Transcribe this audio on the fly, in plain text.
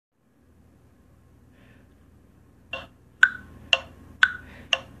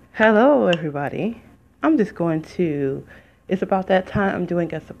Hello, everybody. It's about that time I'm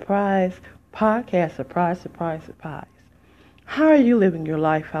doing a surprise podcast. Surprise. How are you living your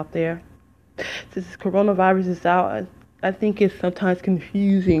life out there? Since coronavirus is out, I think it's sometimes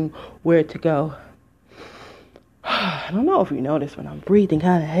confusing where to go. I don't know if you notice when I'm breathing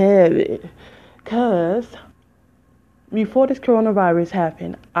kind of heavy. Because before this coronavirus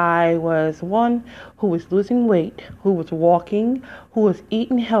happened, I was one who was losing weight, who was walking, who was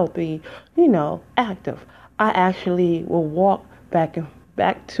eating healthy, active. I actually will walk back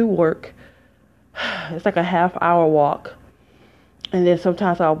to work. It's like a half-hour walk. And then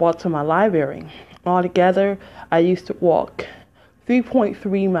sometimes I'll walk to my library. Altogether, I used to walk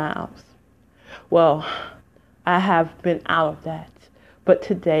 3.3 miles. Well, I have been out of that. But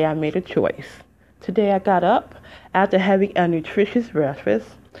today I made a choice. Today I got up after having a nutritious breakfast.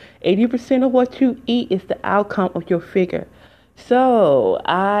 80% of what you eat is the outcome of your figure. So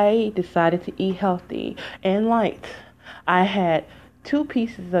I decided to eat healthy and light. I had 2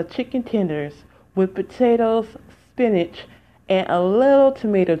 pieces of chicken tenders with potatoes, spinach, and a little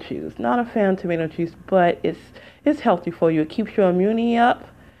tomato juice. Not a fan of tomato juice, but it's healthy for you. It keeps your immunity up.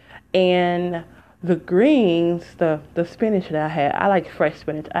 And the greens, the spinach that I had, I like fresh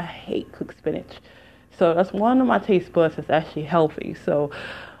spinach. I hate cooked spinach. So that's one of my taste buds that's actually healthy. So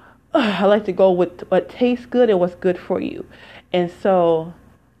I like to go with what tastes good and what's good for you. And so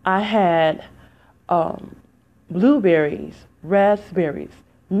I had blueberries, raspberries,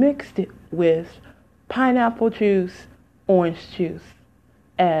 mixed it with pineapple juice, orange juice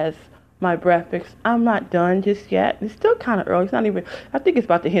as my breakfast. I'm not done just yet. It's still kind of early. It's not even, I think it's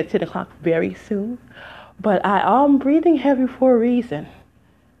about to hit 10 o'clock very soon. But I'm breathing heavy for a reason.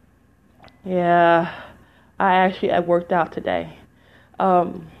 Yeah, I worked out today.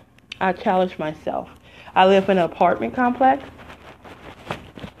 I challenged myself. I live in an apartment complex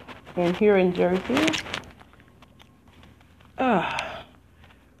and here in Jersey.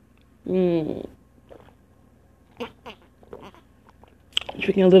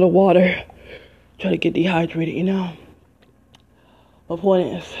 Drinking a little water. Try to get dehydrated, The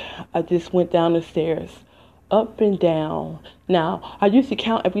point is, I just went down the stairs, up and down. Now, I used to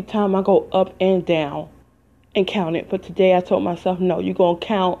count every time I go up and down and count it. But today I told myself, no, you're going to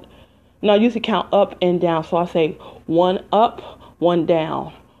count. No, I used to count up and down. So I say 1 up, 1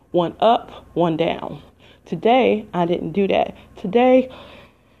 down, 1 up, 1 down. Today, I didn't do that. Today,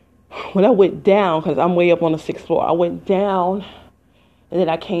 when I went down, because I'm way up on the 6th floor, I went down and then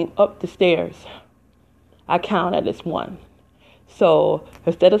I came up the stairs. I counted as 1. So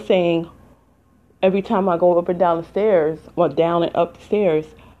instead of saying every time I go up and down the stairs, or down and up the stairs,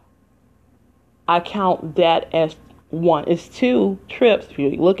 I count that as 1. It's 2 trips if you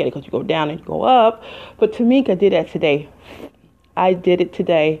look at it, because you go down and you go up. But Tamika did that today. I did it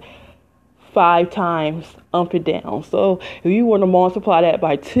today 5 times up and down. So if you were to multiply that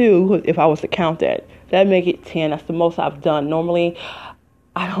by 2, if I was to count that'd make it 10. That's the most I've done. Normally,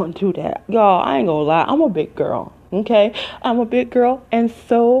 I don't do that. Y'all, I ain't gonna lie. I'm a big girl. Okay? I'm a big girl. And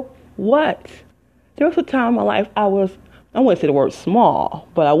so what? There was a time in my life I wouldn't say the word small,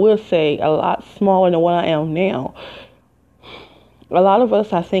 but I will say a lot smaller than what I am now. A lot of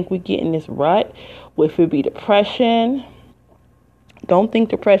us, I think, we get in this rut, if it be depression. Don't think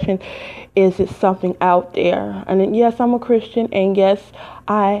depression is it something out there. And then, yes, I'm a Christian, and yes,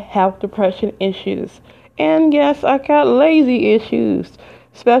 I have depression issues. And yes, I got lazy issues,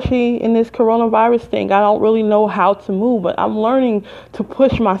 especially in this coronavirus thing. I don't really know how to move, but I'm learning to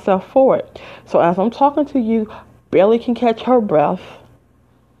push myself forward. So as I'm talking to you, barely can catch her breath.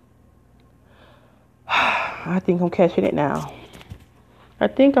 I think I'm catching it now.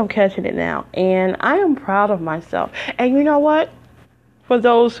 And I am proud of myself. And you know what? For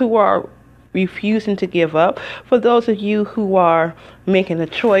those who are refusing to give up, for those of you who are making a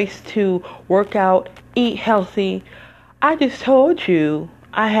choice to work out, eat healthy, I just told you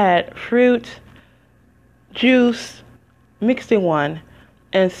I had fruit, juice, mixed in one,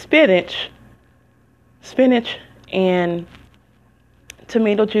 and spinach and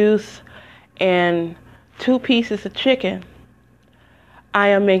tomato juice, and 2 pieces of chicken. I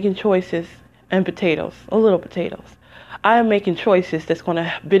am making choices, and potatoes, a little potatoes. I am making choices that's going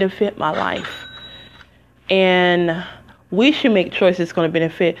to benefit my life. And we should make choices that's going to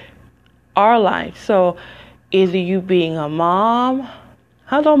benefit our life. So either you being a mom,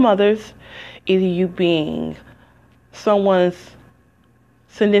 hello mothers, either you being someone's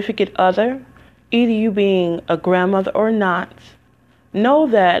significant other, either you being a grandmother or not, know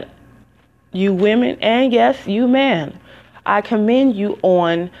that you women, and yes, you men, I commend you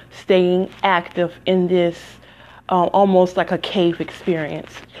on staying active in this almost like a cave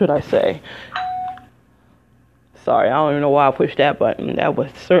experience, should I say. Sorry, I don't even know why I pushed that button. That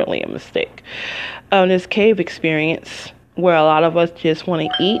was certainly a mistake. This cave experience where a lot of us just want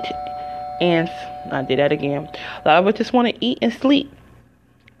to eat and... I did that again. A lot of us just want to eat and sleep.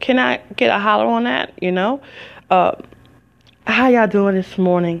 Can I get a holler on that, How y'all doing this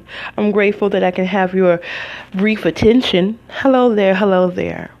morning? I'm grateful that I can have your brief attention. Hello there, hello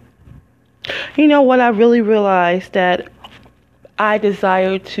there. You know what? I really realized that I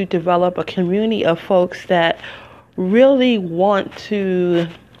desire to develop a community of folks that really want to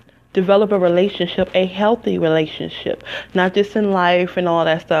develop a relationship, a healthy relationship, not just in life and all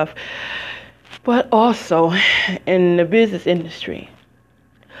that stuff, but also in the business industry.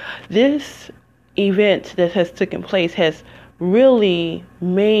 This event that has taken place has really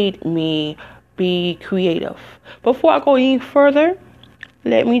made me be creative. Before I go any further,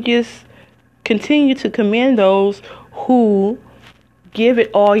 let me just continue to commend those who give it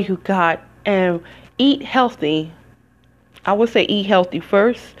all you got and eat healthy. I would say eat healthy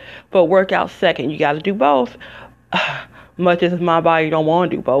first, but work out second. You got to do both. Much as my body don't want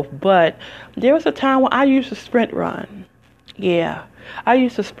to do both. But there was a time when I used to sprint run. Yeah, I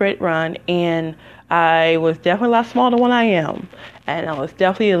used to sprint run, and I was definitely a lot smaller than what I am. And I was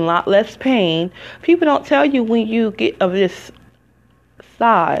definitely in a lot less pain. People don't tell you when you get of this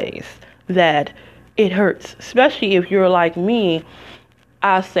size that it hurts. Especially if you're like me.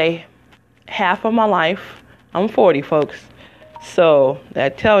 I say half of my life. I'm 40, folks. So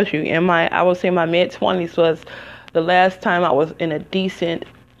that tells you, I would say my mid-20s was the last time I was in a decent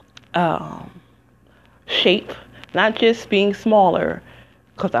shape. Not just being smaller,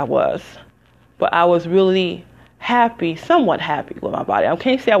 because I was, but I was really happy, somewhat happy with my body. I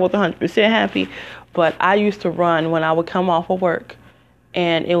can't say I was 100% happy, but I used to run when I would come off of work,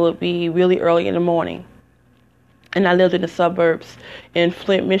 and it would be really early in the morning. And I lived in the suburbs in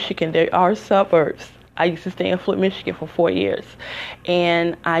Flint, Michigan. There are suburbs. I used to stay in Flint, Michigan for 4 years,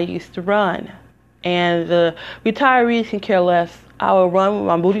 and I used to run. And the retirees can care less. I would run with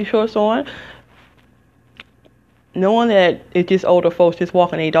my booty shorts on, knowing that it's just older folks just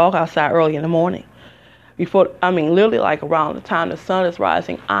walking their dog outside early in the morning. Literally like around the time the sun is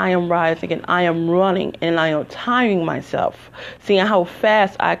rising, I am rising and I am running and I am timing myself, seeing how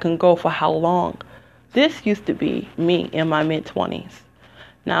fast I can go for how long. This used to be me in my mid-20s.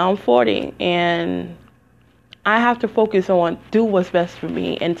 Now I'm 40 and I have to focus on do what's best for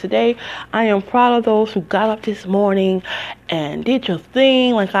me. And today I am proud of those who got up this morning and did your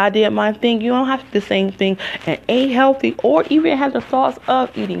thing like I did my thing. You don't have to do the same thing and ate healthy or even have the thoughts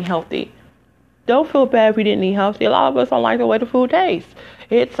of eating healthy. Don't feel bad if you didn't eat healthy. A lot of us don't like the way the food tastes.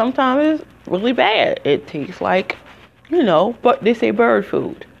 It sometimes is really bad. It tastes like, but they say bird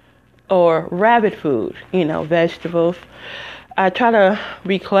food or rabbit food, vegetables. I try to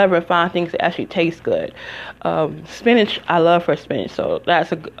be clever and find things that actually taste good. Spinach, I love fresh spinach, so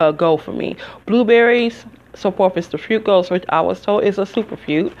that's a go for me. Blueberries, so forth is the fruit goes, which I was told is a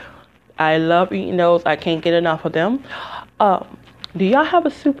superfood. I love eating those. I can't get enough of them. Do y'all have a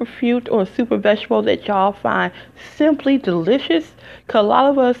superfood or a super vegetable that y'all find simply delicious? Because a lot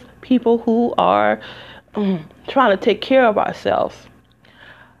of us people who are trying to take care of ourselves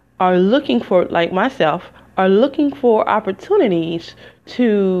are looking for, like myself, are looking for opportunities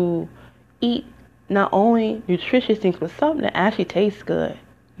to eat not only nutritious things, but something that actually tastes good,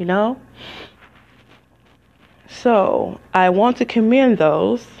 So I want to commend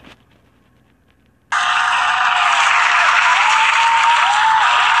those.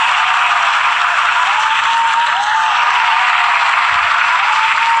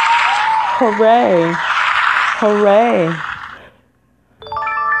 Hooray. Hooray.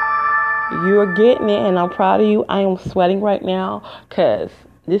 You're getting it, and I'm proud of you. I am sweating right now because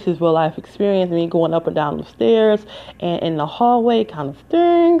this is real life experience. Me going up and down the stairs and in the hallway kind of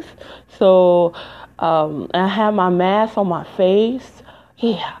stings. So I have my mask on my face.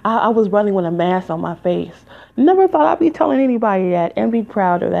 Yeah, I was running with a mask on my face. Never thought I'd be telling anybody that and be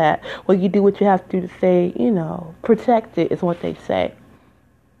proud of that. Well, you do what you have to do to stay, protect it is what they say.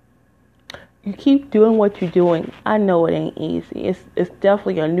 You keep doing what you're doing. I know it ain't easy. It's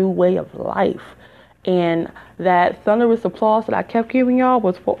definitely a new way of life. And that thunderous applause that I kept giving y'all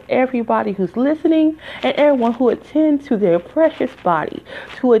was for everybody who's listening and everyone who attends to their precious body,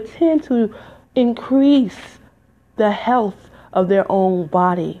 to attend to increase the health of their own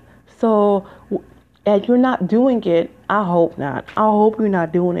body. So as you're not doing it, I hope not. I hope you're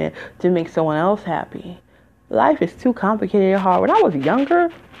not doing it to make someone else happy. Life is too complicated and hard. When I was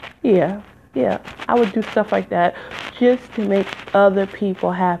younger, yeah, I would do stuff like that just to make other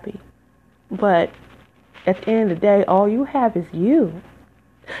people happy. But At the end of the day, all you have is you.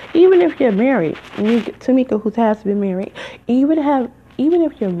 Even if you're married, Tamika, who has been married, even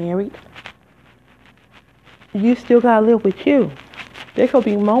if you're married, you still gotta live with you. There could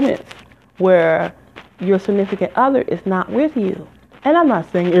be moments where your significant other is not with you. And I'm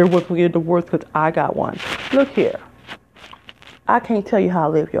not saying everyone's gonna get divorced because I got one. Look here. I can't tell you how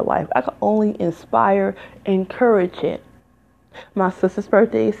to live your life. I can only inspire, encourage it. My sister's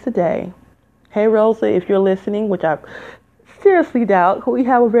birthday is today. Hey, Rosa, if you're listening, which I seriously doubt, we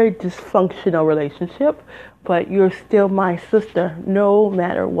have a very dysfunctional relationship, but you're still my sister no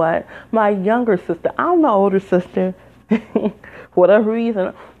matter what. My younger sister. I'm the older sister. For whatever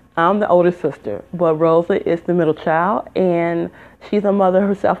reason, I'm the older sister. But Rosa is the middle child, and she's a mother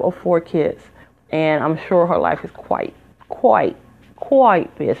herself of 4 kids. And I'm sure her life is quite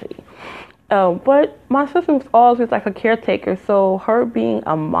busy. But my sister was always like a caretaker, so her being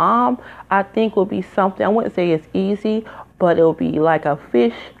a mom, I think, will be something. I wouldn't say it's easy, but it'll be like a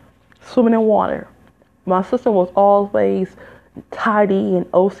fish swimming in water. My sister was always tidy and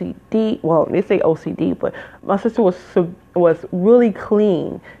OCD. Well, they say OCD, but my sister was really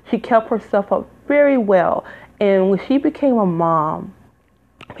clean. She kept herself up very well. And when she became a mom,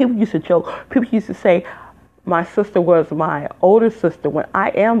 people used to joke. People used to say, my sister was my older sister when I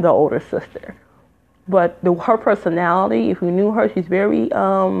am the older sister. But her personality, if you knew her, she's very,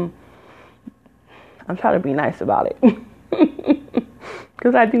 I'm trying to be nice about it.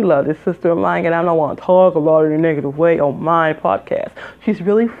 Because I do love this sister of mine, and I don't want to talk about her in a negative way on my podcast. She's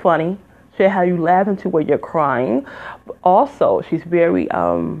really funny. She'll have you laughing to where you're crying. But also, she's very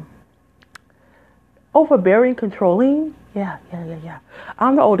overbearing, controlling. Yeah.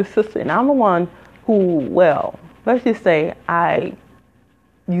 I'm the older sister, and I'm the one who, well, let's just say I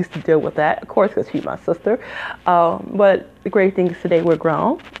used to deal with that, of course, because she's my sister. But the great thing is today we're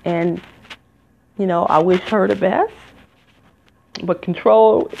grown, and, I wish her the best. But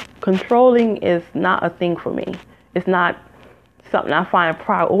controlling is not a thing for me. It's not something I find a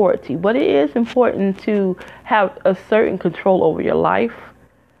priority. But it is important to have a certain control over your life,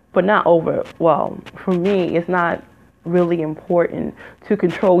 but not over, well, for me, it's not really important to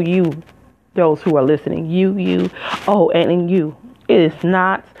control you, those who are listening. You, and you. It is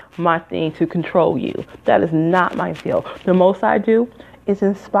not my thing to control you. That is not my deal. The most I do is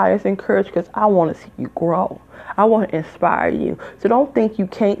inspire, encourage, because I want to see you grow. I want to inspire you. So don't think you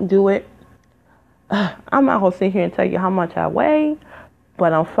can't do it. I'm not going to sit here and tell you how much I weigh,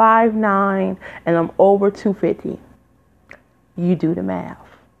 but I'm 5'9", and I'm over 250. You do the math.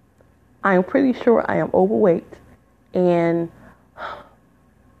 I am pretty sure I am overweight, and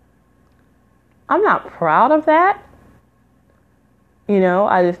I'm not proud of that.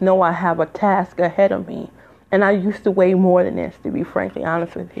 I just know I have a task ahead of me. And I used to weigh more than this, to be frankly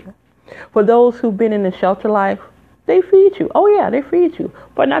honest with you. For those who've been in the shelter life, they feed you. Oh, yeah, they feed you.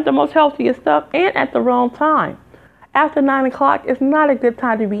 But not the most healthiest stuff, and at the wrong time. After 9 o'clock, it's not a good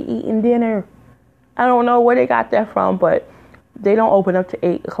time to be eating dinner. I don't know where they got that from, but they don't open up to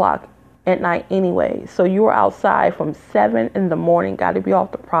 8 o'clock at night anyway. So you're outside from 7 in the morning, got to be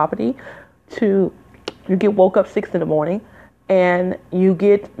off the property, to you get woke up 6 in the morning, and you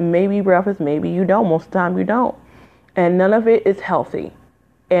get maybe breakfast, maybe you don't. Most of the time you don't. And none of it is healthy.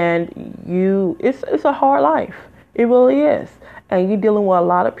 And it's a hard life. It really is. And you're dealing with a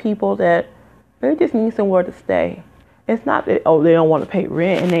lot of people that they just need somewhere to stay. It's not that, they don't want to pay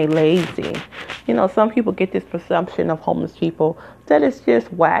rent and they lazy. Some people get this perception of homeless people that it's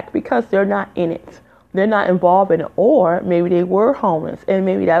just whack because they're not in it. They're not involved in it. Or maybe they were homeless and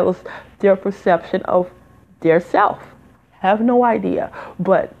maybe that was their perception of their self. Have no idea.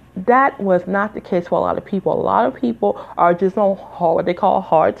 But that was not the case for a lot of people. A lot of people are just on what they call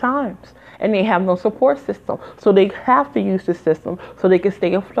hard times. And they have no support system. So they have to use the system so they can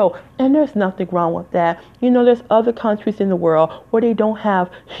stay afloat. And there's nothing wrong with that. There's other countries in the world where they don't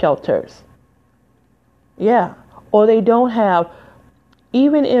have shelters. Yeah. Or they don't have,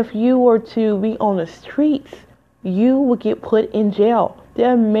 even if you were to be on the streets, you would get put in jail.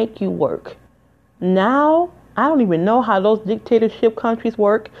 They'll make you work. Now, I don't even know how those dictatorship countries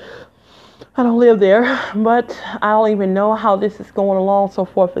work. I don't live there, but I don't even know how this is going along so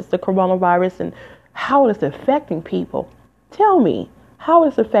forth. It's the coronavirus and how it is affecting people. Tell me how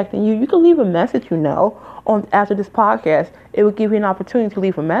it's affecting you. You can leave a message, on after this podcast. It will give you an opportunity to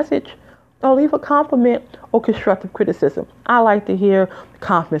leave a message or leave a compliment or constructive criticism. I like to hear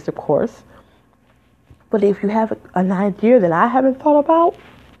compliments, of course. But if you have an idea that I haven't thought about,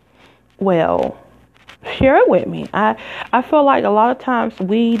 well, share it with me. I feel like a lot of times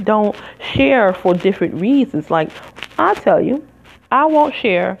we don't share for different reasons. Like, I tell you, I won't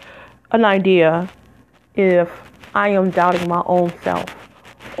share an idea if I am doubting my own self.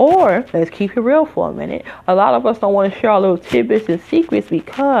 Or, let's keep it real for a minute. A lot of us don't want to share our little tidbits and secrets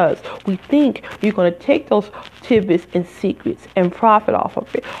because we think you're going to take those tidbits and secrets and profit off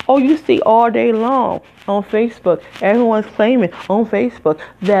of it. Oh, you see all day long on Facebook, everyone's claiming on Facebook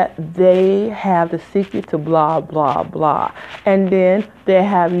that they have the secret to blah, blah, blah. And then they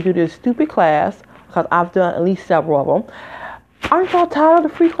have you do this stupid class, because I've done at least several of them. Aren't y'all tired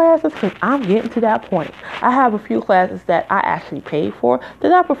of the free classes? Because I'm getting to that point. I have a few classes that I actually paid for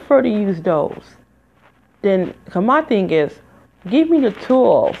that I prefer to use those. Then, cause my thing is, give me the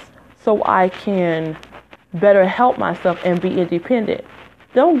tools so I can better help myself and be independent.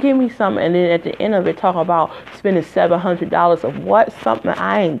 Don't give me something and then at the end of it talk about spending $700 of what? Something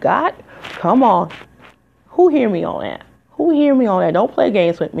I ain't got? Come on. Who hear me on that? Who hear me on that? Don't play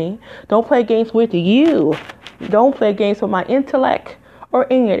games with me. Don't play games with you. Don't play games with my intellect or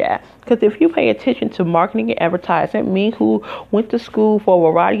any of that. Because if you pay attention to marketing and advertising, me who went to school for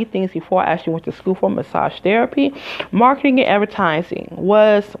a variety of things before I actually went to school for massage therapy, marketing and advertising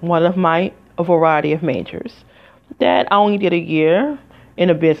was one of my variety of majors that I only did a year in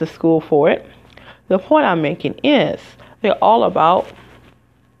a business school for it. The point I'm making is they're all about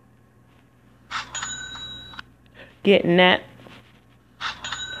getting that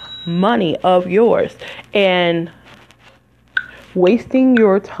money of yours and wasting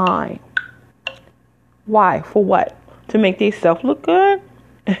your time. Why? For what? To make themselves look good?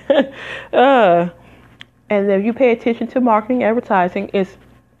 And if you pay attention to marketing, advertising,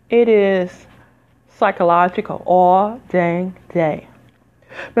 it is psychological all dang day.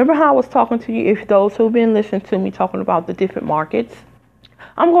 Remember how I was talking to you, if those who've been listening to me talking about the different markets?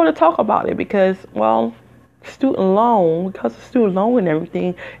 I'm going to talk about it because, well, student loan, because of student loan and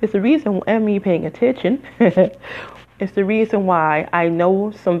everything, it's the reason, and me paying attention, it's the reason why I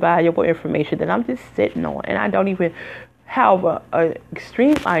know some valuable information that I'm just sitting on, and I don't even have a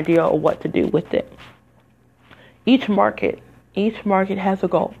extreme idea of what to do with it. Each market has a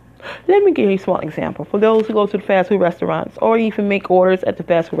goal. Let me give you a small example. For those who go to the fast food restaurants or even make orders at the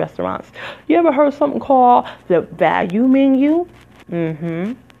fast food restaurants, you ever heard something called the value menu?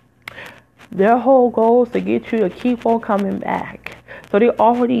 Their whole goal is to get you to keep on coming back. So they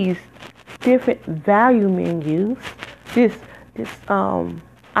offer these different value menus. This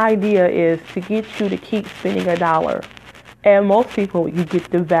idea is to get you to keep spending $1. And most people, you get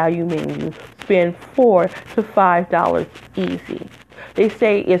the value menu, spend $4 to $5 easy. They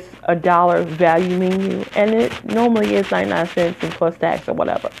say it's $1 value menu, and it normally is 99 cents and plus tax or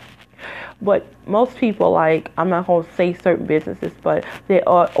whatever. But most people, like, I'm not going to say certain businesses, but they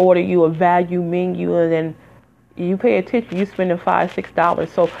order you a value menu, and then you pay attention, you spending $5, $6.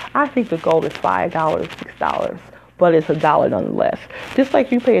 So I think the goal is $5, $6, but it's $1 nonetheless. Just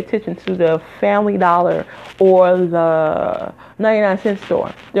like you pay attention to the Family Dollar or the 99-cent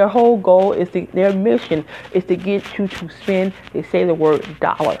store. Their whole goal is their mission is to get you to spend, they say the word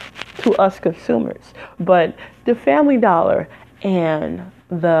dollar, to us consumers. But the Family Dollar and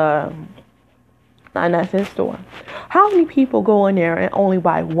the 99-cent store, how many people go in there and only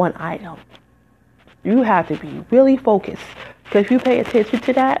buy one item? You have to be really focused, because if you pay attention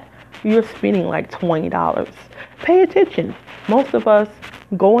to that, you're spending like $20. Pay attention. Most of us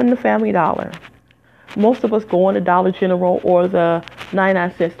go in the Family Dollar. Most of us go in the Dollar General or the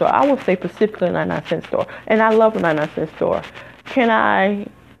 99-cent store. I would say specifically the 99-cent store. And I love the 99-cent store. Can I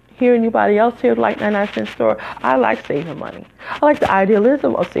hear anybody else here like 99-cent store? I like saving money. I like the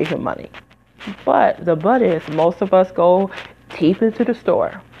idealism of saving money. But the but is, most of us go deep into the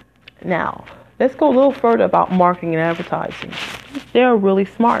store. Now, let's go a little further about marketing and advertising. They're really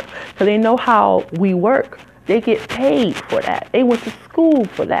smart because they know how we work. They get paid for that. They went to school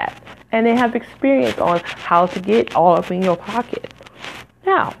for that. And they have experience on how to get all up in your pocket.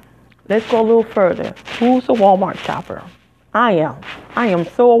 Now, let's go a little further. Who's a Walmart shopper? I am. I am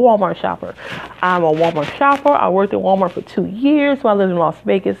so a Walmart shopper. I'm a Walmart shopper. I worked at Walmart for 2 years while I lived in Las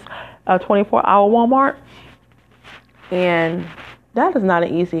Vegas, a 24-hour Walmart. And that is not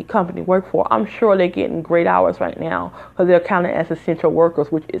an easy company to work for. I'm sure they're getting great hours right now because they're counted as essential workers,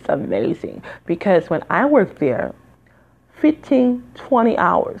 which is amazing. Because when I worked there, 15, 20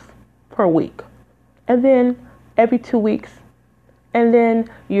 hours per week. And then every 2 weeks. And then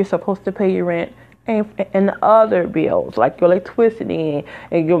you're supposed to pay your rent and other bills like your electricity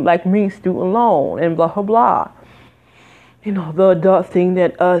and your, like me, student loan and blah, blah, blah. You know, the adult thing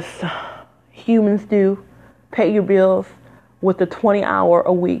that us humans do, pay your bills with the 20-hour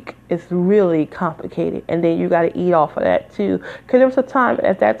a week is really complicated. And then you got to eat off of that too. Because there was a time,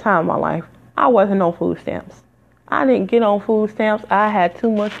 at that time in my life, I wasn't on food stamps. I didn't get on food stamps. I had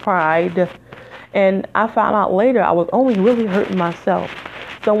too much pride. And I found out later I was only really hurting myself.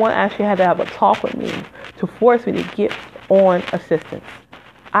 Someone actually had to have a talk with me to force me to get on assistance.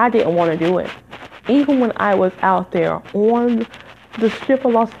 I didn't want to do it. Even when I was out there on the Strip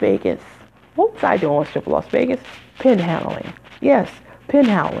of Las Vegas, what was I doing on the Strip of Las Vegas? Pinhandling. Yes,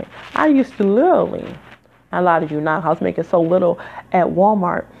 pinhandling. I used to literally, a lot of you now, I was making so little at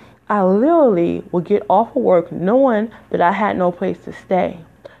Walmart, I literally would get off of work knowing that I had no place to stay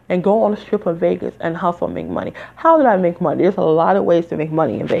and go on the Strip of Vegas and hustle and make money. How did I make money? There's a lot of ways to make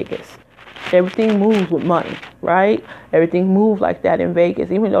money in Vegas. Everything moves with money, right? Everything moves like that in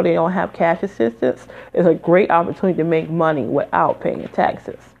Vegas. Even though they don't have cash assistance, it's a great opportunity to make money without paying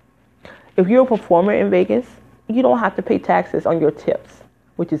taxes. If you're a performer in Vegas, you don't have to pay taxes on your tips,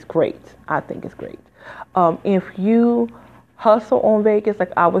 which is great. I think it's great. If you hustle on Vegas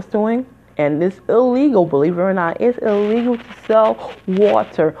like I was doing, and it's illegal, believe it or not, it's illegal to sell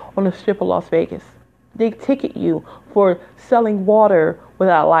water on the Strip of Las Vegas. They ticket you for selling water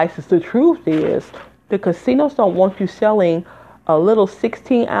without a license. The truth is, the casinos don't want you selling a little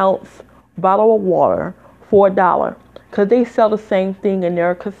 16-ounce bottle of water for $1, because they sell the same thing in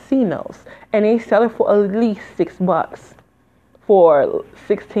their casinos, and they sell it for at least $6 for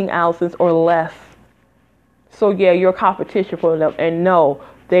 16 ounces or less. So yeah, you're competition for them, and no,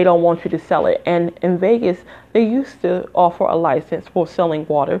 they don't want you to sell it. And in Vegas, they used to offer a license for selling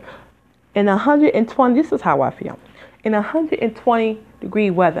water. In 120, this is how I feel. In 120-degree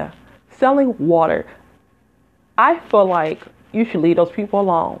weather, selling water, I feel like you should leave those people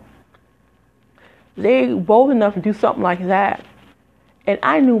alone. They bold enough to do something like that. And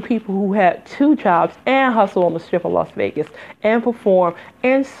I knew people who had 2 jobs and hustled on the Strip of Las Vegas and performed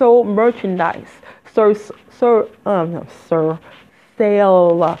and sold merchandise.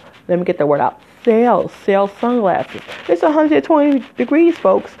 Sell, let me get the word out. Sell sunglasses. It's 120 degrees,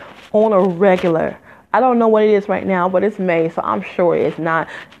 folks, on a regular. I don't know what it is right now, but it's May, so I'm sure it's not,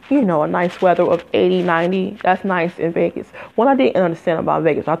 a nice weather of 80, 90. That's nice in Vegas. What I didn't understand about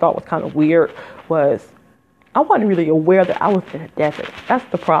Vegas, I thought was kind of weird, was I wasn't really aware that I was in a desert. That's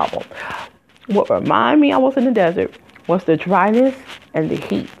the problem. What reminded me I was in the desert was the dryness and the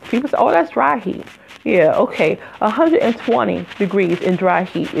heat. People say, oh, that's dry heat. Yeah, okay. 120 degrees in dry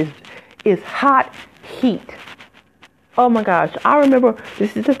heat is hot heat. Oh my gosh. I remember,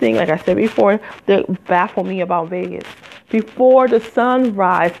 this is the thing, like I said before, that baffled me about Vegas. Before the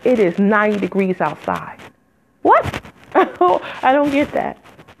sunrise, it is 90 degrees outside. What? I don't get that.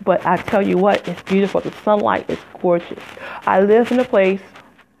 But I tell you what, it's beautiful. The sunlight is gorgeous. I live in a place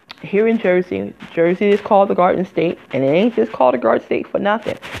here in Jersey. Jersey is called the Garden State, and it ain't just called the Garden State for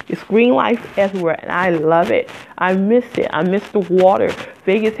nothing. It's green life everywhere, and I love it. I miss it. I miss the water.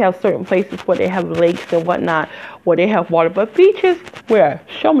 Vegas has certain places where they have lakes and whatnot, where they have water. But beaches, where?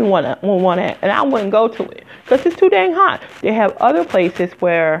 Show me one at, and I wouldn't go to it because it's too dang hot. They have other places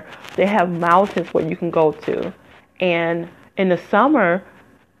where they have mountains where you can go to, and in the summer,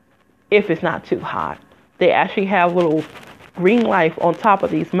 if it's not too hot, they actually have little green life on top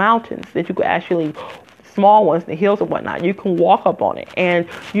of these mountains that you could actually, small ones, the hills and whatnot, you can walk up on it. And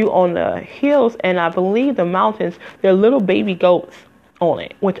you on the hills, and I believe the mountains, there are little baby goats on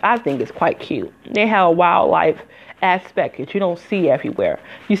it, which I think is quite cute. They have a wildlife aspect that you don't see everywhere.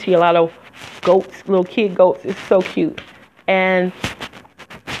 You see a lot of goats, little kid goats. It's so cute. And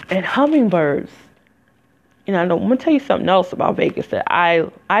hummingbirds. I'm going to tell you something else about Vegas that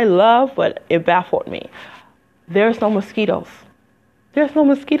I love, but it baffled me. There's no mosquitoes. There's no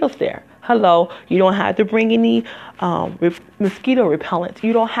mosquitoes there. Hello, you don't have to bring any mosquito repellent.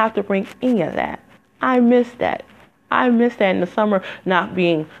 You don't have to bring any of that. I miss that. I miss that in the summer, not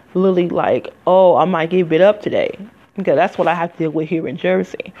being literally like, oh, I might give it up today. Because that's what I have to deal with here in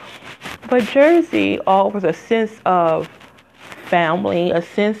Jersey. But Jersey offers a sense of family, a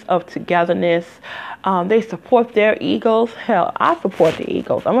sense of togetherness. They support their Eagles. Hell, I support the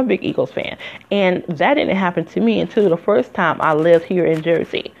Eagles. I'm a big Eagles fan. And that didn't happen to me until the first time I lived here in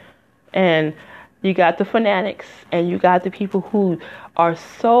Jersey. And you got the fanatics, and you got the people who are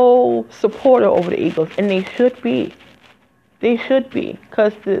so supportive over the Eagles, and they should be. They should be,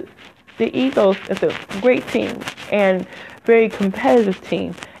 because the Eagles is a great team and very competitive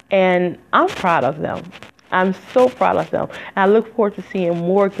team, and I'm proud of them. I'm so proud of them. And I look forward to seeing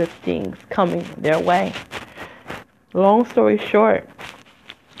more good things coming their way. Long story short,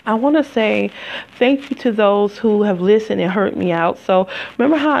 I want to say thank you to those who have listened and heard me out. So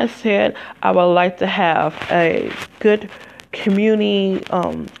remember how I said I would like to have a good community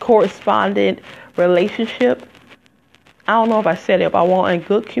correspondent relationship? I don't know if I said it, but I want a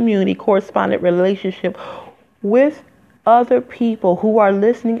good community correspondent relationship with other people who are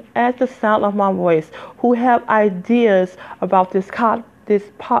listening at the sound of my voice, who have ideas about is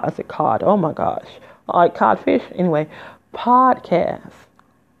it cod? Oh my gosh. Like codfish? Anyway, podcast.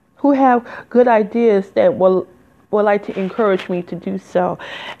 Who have good ideas that will like to encourage me to do so.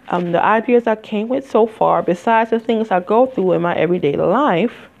 The ideas I came with so far, besides the things I go through in my everyday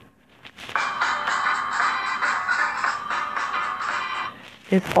life,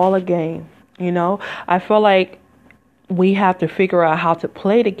 it's all a game. I feel like we have to figure out how to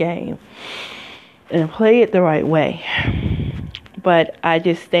play the game and play it the right way. But I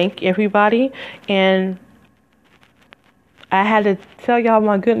just thank everybody, and I had to tell y'all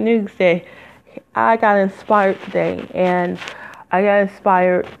my good news that I got inspired today, and I got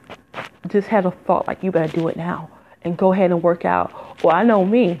inspired, just had a thought like, you better do it now and go ahead and work out. Well, I know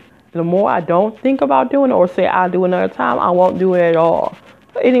me, the more I don't think about doing it or say I'll do another time, I won't do it at all.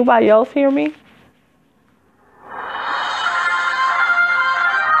 Anybody else hear me?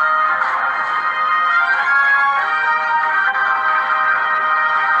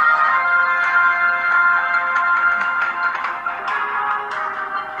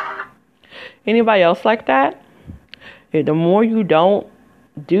 Anybody else like that? The more you don't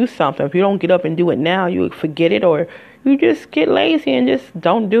do something, if you don't get up and do it now, you forget it, or you just get lazy and just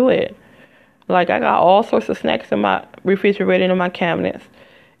don't do it. Like, I got all sorts of snacks in my refrigerator and in my cabinets,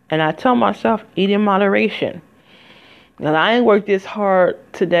 and I tell myself, eat in moderation. And I ain't worked this hard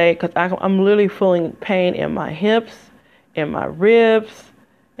today because I'm literally feeling pain in my hips, in my ribs,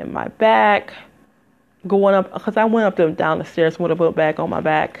 in my back, going up, because I went up and down the stairs with a book bag on my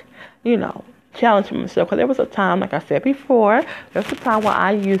back, challenging myself. Because there was a time, like I said before, there was a time when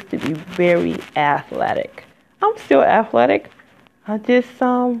I used to be very athletic. I'm still athletic. I just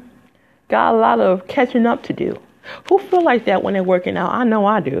got a lot of catching up to do. Who feel like that when they're working out? I know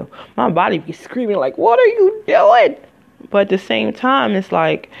I do. My body be screaming like, what are you doing? But at the same time, it's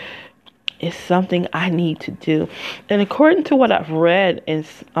like, it's something I need to do. And according to what I've read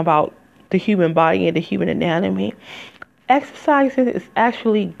about the human body and the human anatomy, exercising is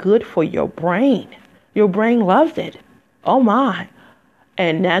actually good for your brain. Your brain loves it. Oh my.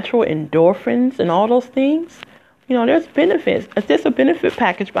 And natural endorphins and all those things. There's benefits. There's a benefit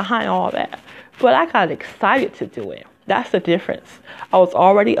package behind all that. But I got excited to do it. That's the difference. I was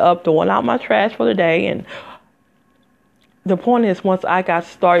already up, throwing out my trash for the day. And the point is, once I got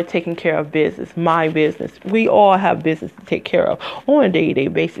started taking care of business, my business, we all have business to take care of on a day-to-day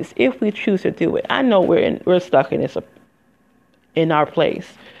basis if we choose to do it. I know we're stuck in our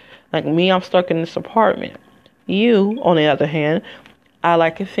place. Like me, I'm stuck in this apartment. You, on the other hand, I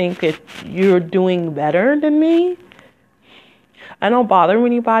like to think that you're doing better than me. I don't bother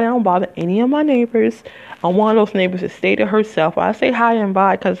anybody. I don't bother any of my neighbors. I'm one of those neighbors that stay to herself. I say hi and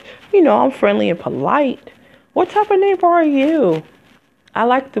bye because, I'm friendly and polite. What type of neighbor are you? I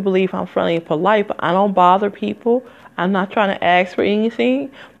like to believe I'm friendly and polite, but I don't bother people. I'm not trying to ask for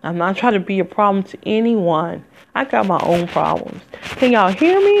anything. I'm not trying to be a problem to anyone. I got my own problems. Can y'all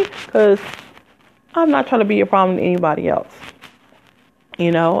hear me? Because I'm not trying to be a problem to anybody else.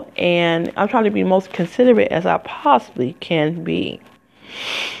 And I'm trying to be the most considerate as I possibly can be.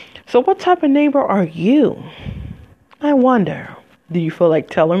 So what type of neighbor are you? I wonder. Do you feel like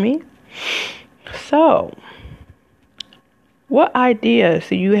telling me? So, what ideas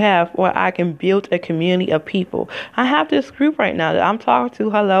do you have where I can build a community of people? I have this group right now that I'm talking to.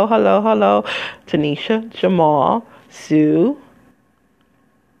 Hello. Tanisha, Jamal, Sue,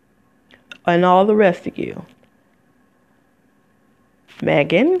 and all the rest of you.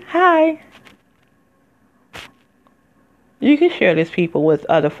 Megan, hi. You can share this people with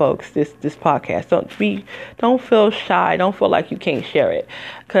other folks, this podcast. Don't feel shy. Don't feel like you can't share it,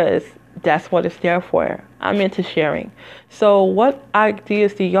 because that's what it's there for. I'm into sharing. So what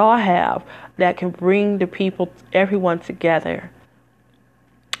ideas do y'all have that can bring everyone together?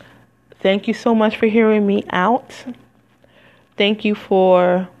 Thank you so much for hearing me out. Thank you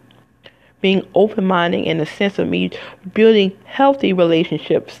for being open-minded in the sense of me building healthy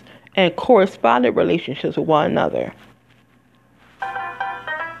relationships and correspondent relationships with one another.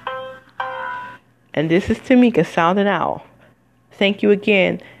 And this is Tamika sounding out. Thank you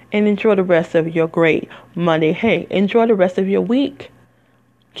again, and enjoy the rest of your great Monday. Hey, enjoy the rest of your week.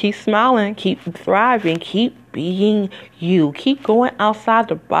 Keep smiling, keep thriving, keep being you. Keep going outside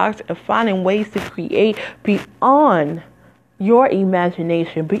the box and finding ways to create beyond your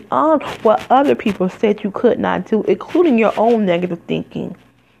imagination, beyond what other people said you could not do, including your own negative thinking.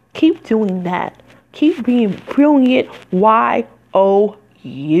 Keep doing that. Keep being brilliant.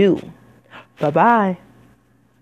 YOU. Bye-bye.